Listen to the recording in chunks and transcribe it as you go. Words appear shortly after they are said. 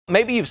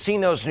Maybe you've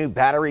seen those new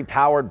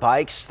battery-powered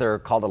bikes. They're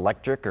called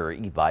electric or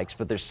e-bikes,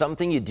 but there's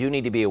something you do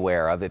need to be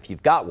aware of if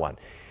you've got one.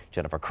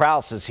 Jennifer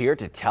Krause is here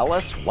to tell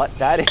us what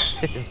that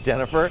is.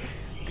 Jennifer,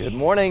 good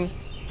morning.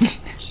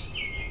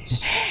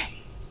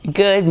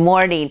 Good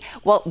morning.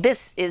 Well,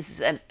 this is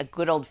a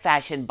good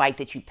old-fashioned bike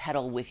that you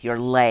pedal with your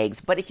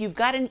legs. But if you've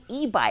got an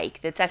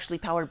e-bike that's actually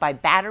powered by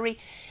battery,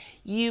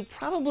 you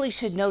probably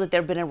should know that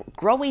there have been a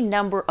growing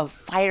number of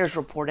fires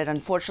reported.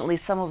 Unfortunately,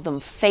 some of them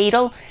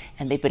fatal,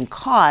 and they've been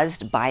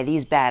caused by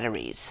these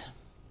batteries.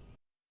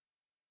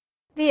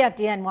 The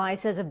FDNY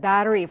says a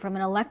battery from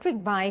an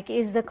electric bike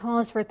is the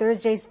cause for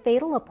Thursday's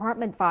fatal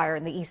apartment fire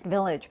in the East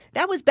Village.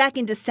 That was back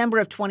in December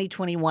of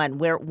 2021,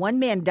 where one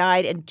man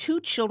died and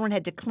two children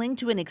had to cling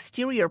to an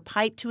exterior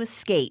pipe to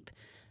escape.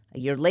 A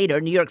year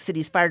later, New York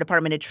City's fire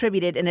department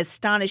attributed an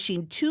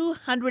astonishing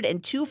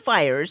 202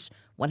 fires,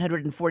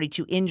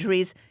 142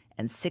 injuries,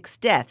 and 6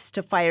 deaths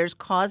to fires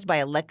caused by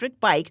electric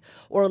bike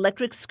or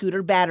electric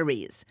scooter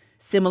batteries.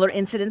 Similar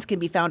incidents can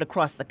be found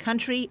across the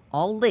country,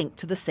 all linked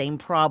to the same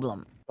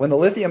problem. When the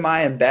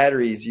lithium-ion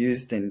batteries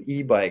used in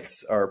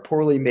e-bikes are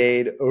poorly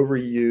made,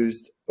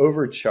 overused,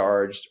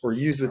 overcharged, or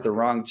used with the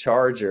wrong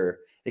charger,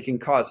 it can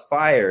cause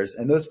fires,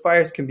 and those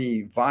fires can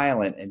be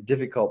violent and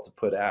difficult to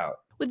put out.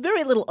 With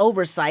very little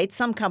oversight,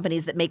 some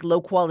companies that make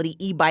low-quality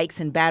e-bikes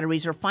and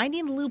batteries are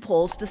finding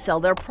loopholes to sell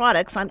their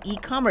products on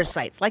e-commerce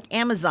sites like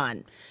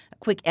Amazon. A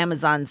quick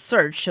Amazon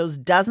search shows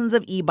dozens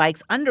of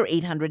e-bikes under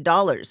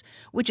 $800,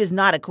 which is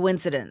not a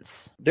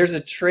coincidence. There's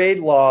a trade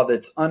law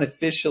that's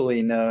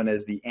unofficially known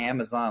as the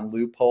Amazon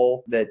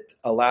loophole that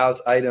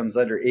allows items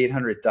under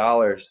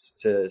 $800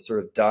 to sort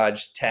of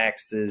dodge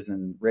taxes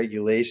and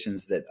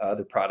regulations that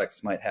other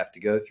products might have to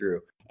go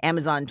through.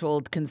 Amazon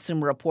told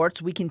Consumer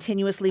Reports, "We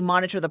continuously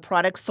monitor the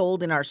products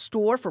sold in our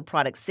store for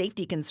product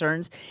safety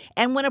concerns,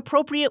 and when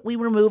appropriate, we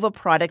remove a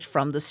product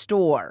from the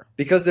store."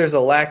 Because there's a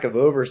lack of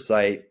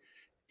oversight,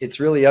 it's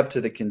really up to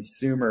the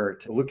consumer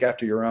to look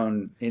after your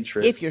own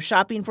interests. If you're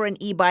shopping for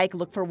an e-bike,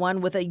 look for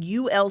one with a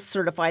UL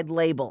certified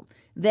label.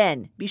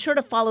 Then be sure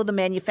to follow the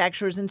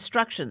manufacturer's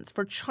instructions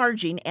for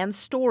charging and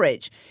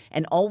storage,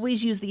 and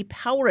always use the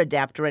power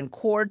adapter and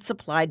cord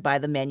supplied by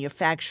the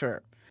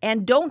manufacturer.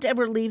 And don't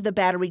ever leave the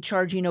battery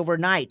charging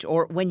overnight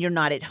or when you're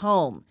not at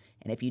home.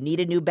 And if you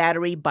need a new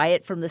battery, buy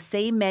it from the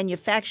same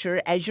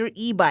manufacturer as your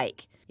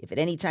e-bike. If at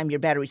any time your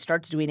battery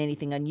starts doing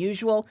anything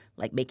unusual,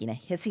 like making a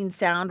hissing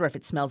sound or if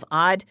it smells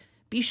odd,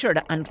 be sure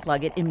to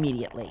unplug it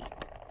immediately.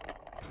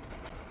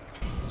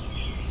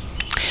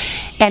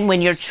 And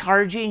when you're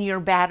charging your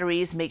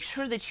batteries, make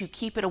sure that you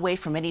keep it away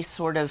from any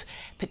sort of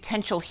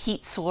potential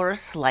heat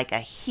source like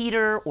a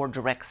heater or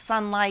direct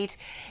sunlight.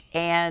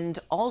 And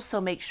also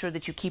make sure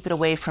that you keep it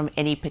away from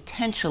any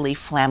potentially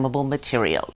flammable material.